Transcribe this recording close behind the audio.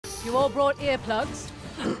You all brought earplugs?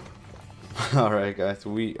 Alright guys,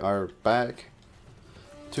 we are back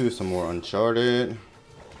to some more Uncharted.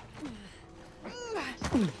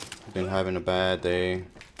 Been having a bad day.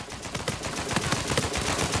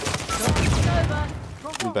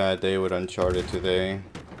 Bad day with Uncharted today.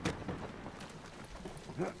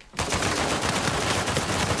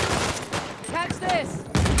 Catch this!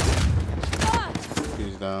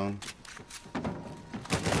 He's down.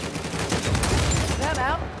 Them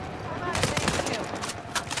out.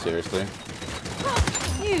 Seriously.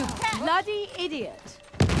 You bloody idiot!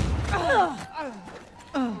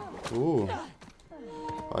 Ooh.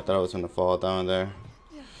 I thought I was gonna fall down there.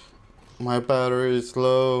 My battery is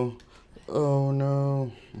low. Oh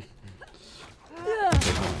no.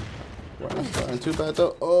 We're not starting too bad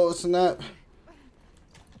though. Oh snap.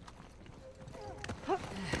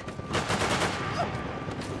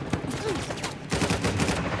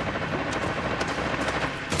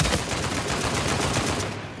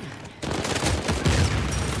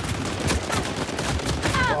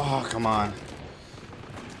 Oh, come on.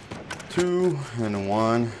 2 and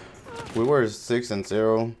 1. We were 6 and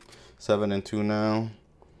 0. 7 and 2 now.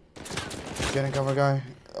 Getting cover, guy.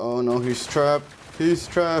 Oh no, he's trapped. He's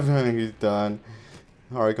trapped. He's done.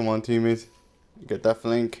 Alright, come on, teammates. Get that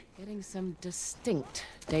flank. Getting some distinct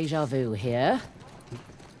deja vu here.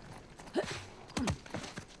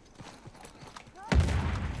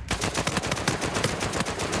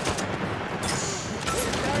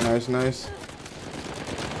 Nice, nice.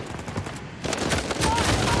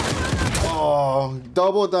 Oh,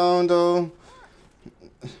 double down though.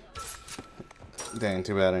 Dang,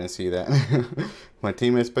 too bad I didn't see that. My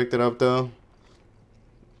teammates picked it up though.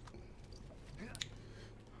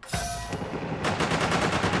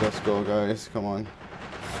 Let's go, guys. Come on.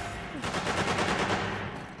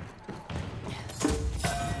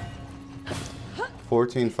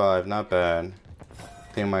 $14-5, not bad.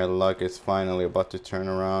 I think my luck is finally about to turn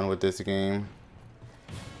around with this game.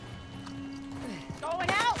 Going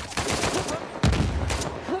out.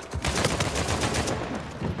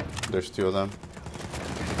 There's 2 of them.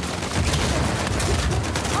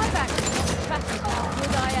 I'm back to how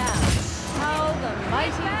good I am. How the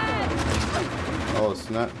mighty Oh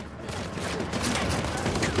snap.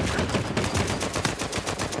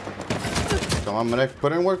 Come on, medic.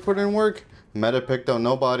 Put in work, put in work. Meta picked up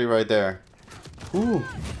nobody right there. Ooh.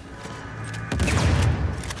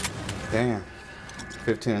 Damn.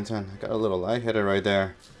 15 and 10. I got a little lightheaded right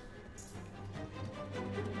there.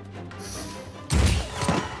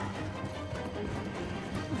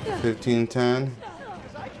 $15-10.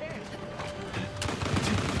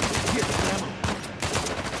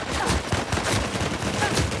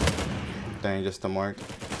 Dang, just a mark.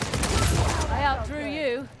 I outdrew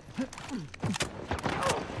you.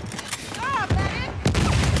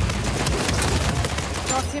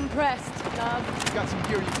 Not impressed, love. Got some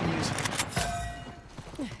gear you can use.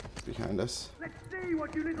 Behind us. Let's see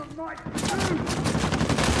what you little knights do.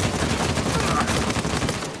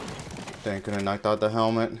 Dang, could have knocked out the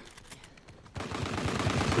helmet. See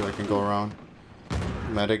if I can go around.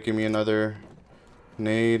 Medic, give me another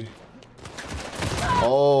nade.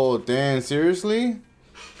 Oh, damn, seriously?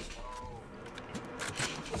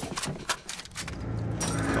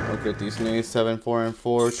 Look at these nades. 7, 4, and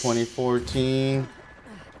 4, 2014.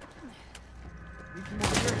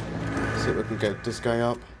 See if we can get this guy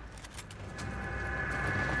up.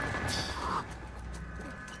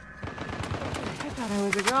 I thought I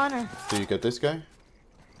was a goner. Do you get this guy?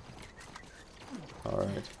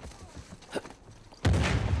 Alright.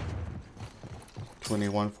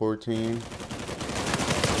 2114.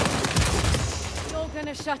 You're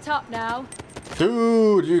gonna shut up now.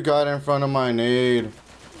 Dude, you got in front of my nade.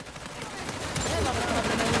 They're not a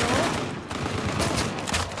problem anymore.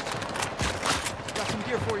 Got some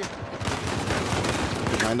gear for you.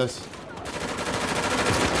 Behind us.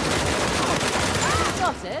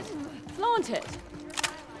 Got it. Flaunt it.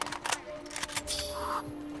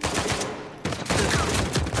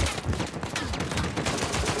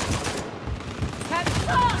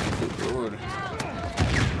 Good.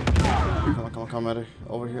 Come on, come on, come at it.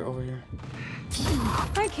 Over here, over here.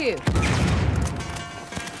 Thank you.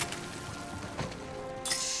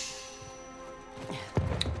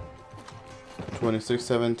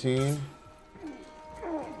 $26.17.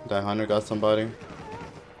 That hunter got somebody.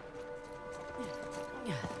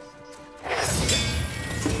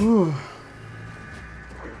 Whew.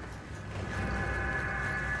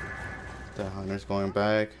 That hunter's going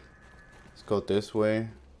back. Let's go this way.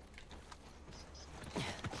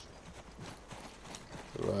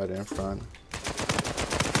 Right in front.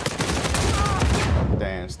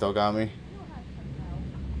 Damn, still got me.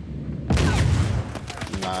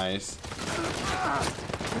 Nice.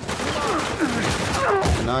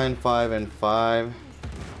 9, 5, and 5.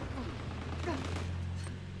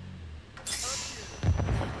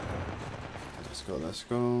 Let's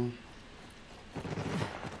go.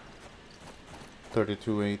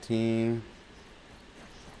 32, 18.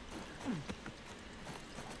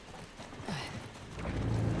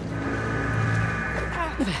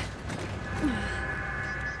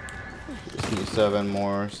 Just need 7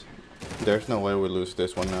 more. There's no way we lose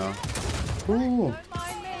this one now. Ooh. Don't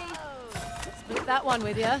mind me. Split that one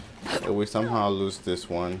with you. If we somehow lose this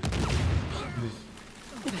one.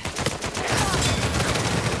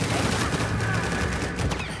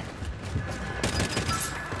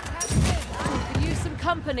 Could use some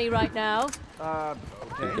company right now.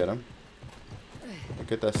 Okay. Get him.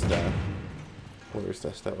 Get that stat. Where is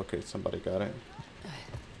that stat? Okay, somebody got it.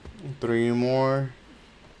 3 more.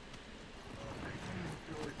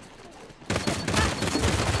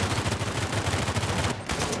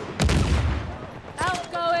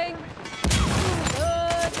 Outgoing.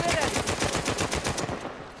 Good riddance.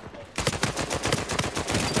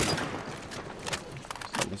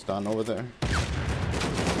 Something's down over there.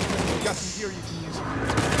 Got some gear you can use.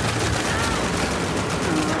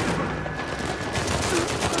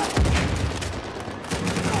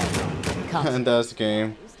 And that's the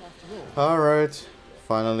game. Alright.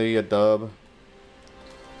 Finally a dub.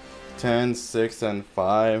 10, 6, and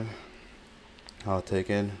 5. I'll take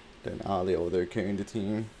it. Then Ali over there carrying the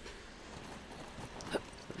team.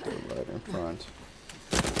 Right in front.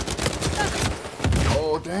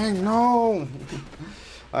 Oh dang, no!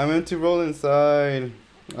 I meant to roll inside.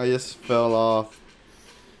 I just fell off.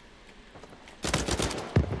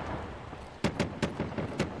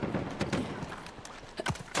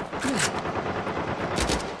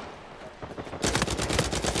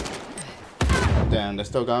 Damn, they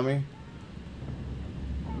still got me.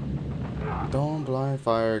 Don't blind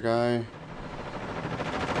fire, guy.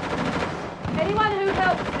 Anyone who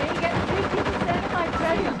helps me gets 50% of my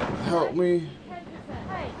credit. Help me. 10%.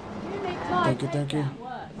 Hey, you need time. Thank you, thank you.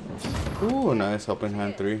 Ooh, nice helping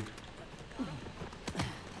hand 3.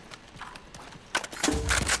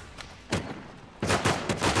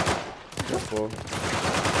 Careful.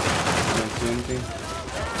 Can't see anything.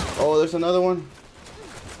 Oh, there's another one.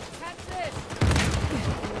 That's it.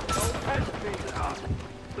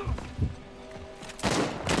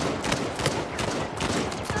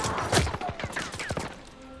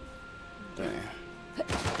 Damn.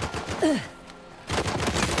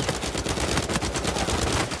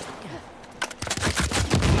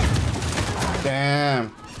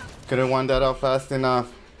 Damn. Couldn't won that out fast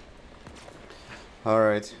enough.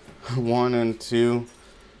 Alright. 1 and 2.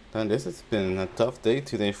 Then this has been a tough day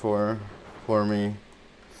today for me.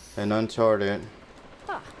 And Uncharted.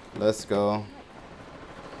 Let's go.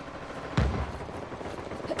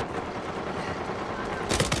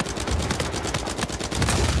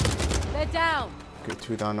 They're down. Get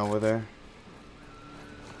 2 down over there.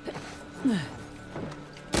 Them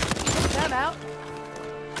out.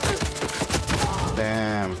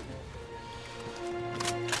 Damn.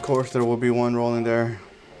 Of course there will be 1 rolling there.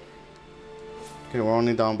 Okay, we're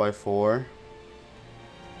only down by 4.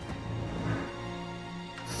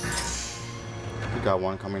 We got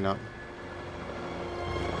 1 coming up.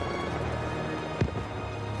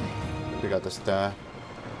 They got the staff.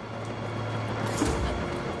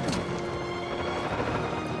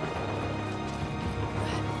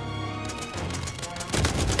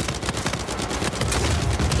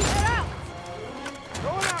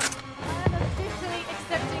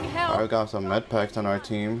 I got some med packs on our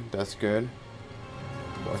team. That's good.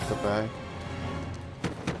 Watch the back.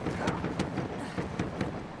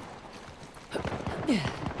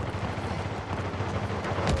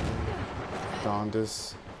 Down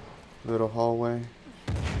this little hallway.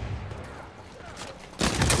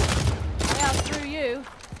 I outthrew you.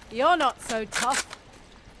 You're not so tough.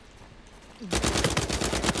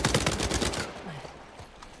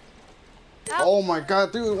 Oh my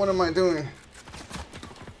god, dude, what am I doing?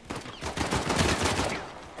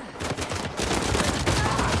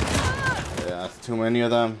 Yeah, it's too many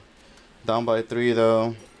of them. Down by 3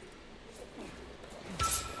 though.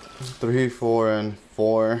 3, 4, and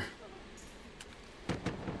 4.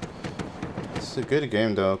 It's a good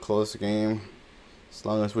game though, close game. As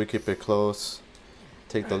long as we keep it close.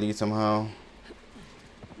 Take the lead somehow.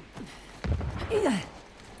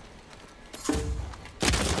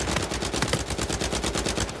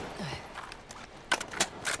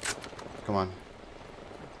 Come on.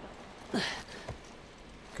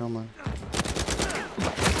 Come on.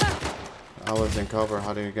 I was in cover.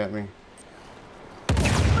 How do you get me?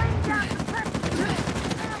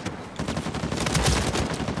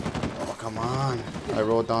 on. I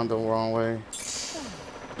rolled down the wrong way.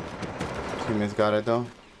 Teammates got it though.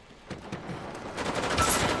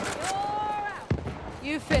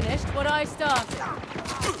 You finished what I started.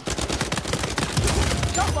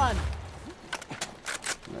 Got one.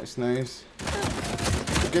 Nice, nice.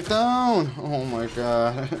 Get down! Oh my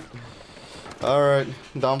god. Alright,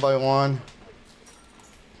 down by 1.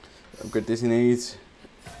 I've got this in 8.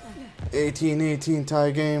 18-18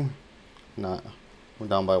 tie game. Nah, we're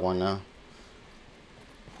down by 1 now.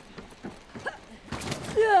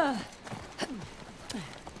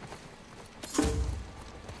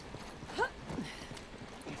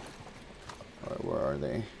 Alright, where are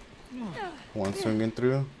they? One swinging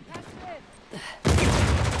through.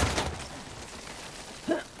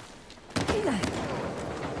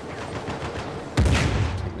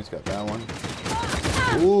 Teammates got that one.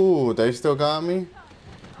 Ooh, they still got me.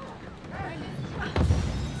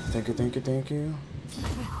 Thank you, thank you, thank you.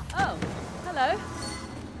 Oh, hello.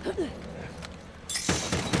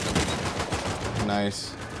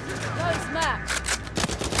 Nice. Close match.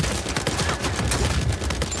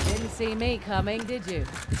 Didn't see me coming, did you?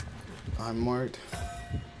 I'm marked.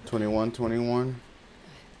 21-21.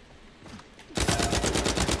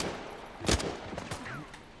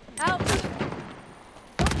 Out.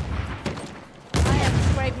 I am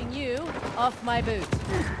scraping you off my boot.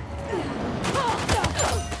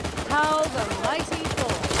 How the mighty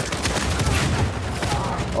fall.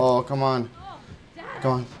 Oh, come on.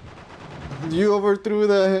 Come on. You overthrew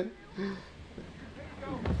that.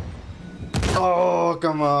 Oh,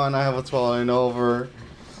 come on. I have a 12 and over.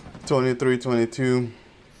 23-22.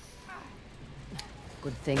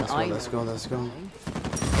 Good thing Let's go, I let's know. go, let's go.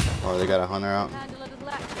 Oh, they got a hunter out. Handle a little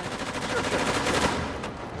action.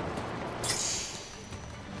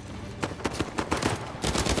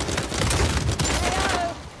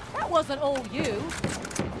 Hey-o. That wasn't all you.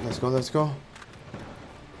 Let's go, let's go.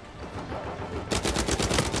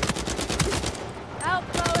 Out,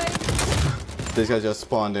 Chloe. This guy just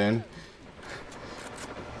spawned in.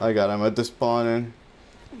 I got him at the spawning.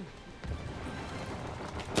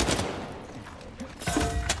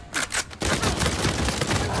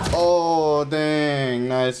 Oh, dang.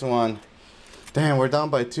 Nice one. Damn, we're down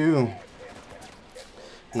by 2.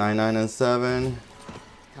 9, 7.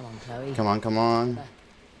 Come on, Chloe. Come on, come on.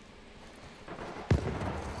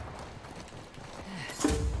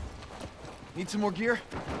 Need some more gear?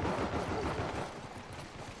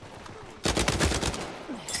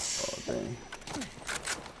 Oh, dang.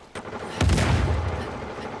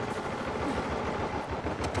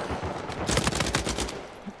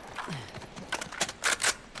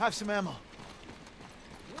 Have some ammo.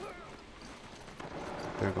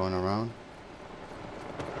 They're going around.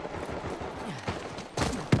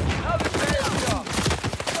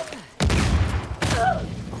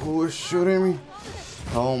 Who is shooting me?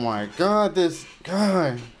 Oh my god, this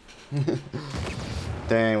guy.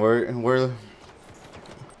 Dang, we're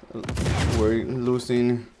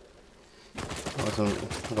losing.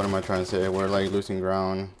 What am I trying to say? We're like losing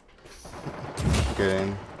ground. Get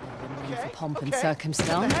in. For pomp and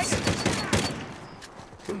circumstance.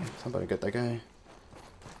 Somebody get that guy.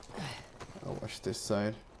 I'll watch this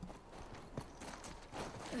side.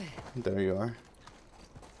 There you are.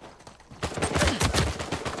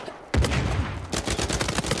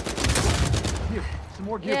 Here, some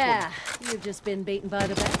more gear. Yeah, you've just been beaten by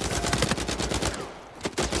the best.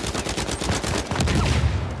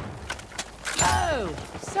 Oh,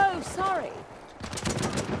 so sorry.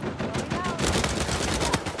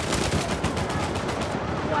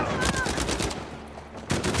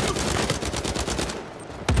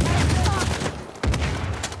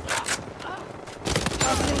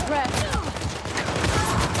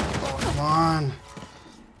 Come on.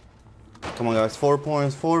 Come on, guys. 4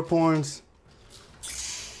 points. 4 points.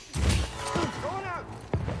 Going out.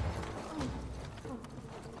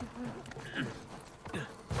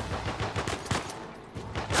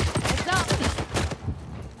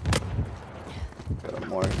 Got a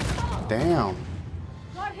more. Damn.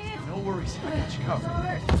 No worries. I got you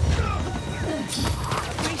covered.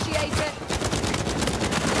 Appreciate it.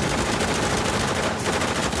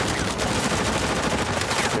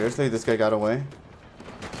 Seriously, this guy got away?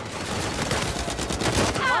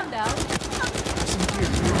 One down.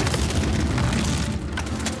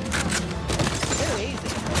 Too easy.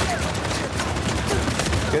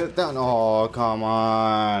 Get it down. Oh, come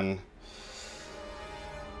on.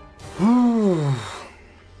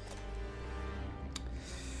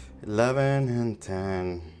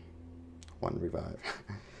 11-10. 1 revive.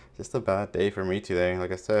 Just a bad day for me today,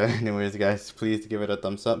 like I said. Anyways, guys, please give it a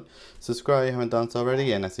thumbs up. Subscribe if you haven't done so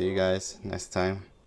already, and I'll see you guys next time.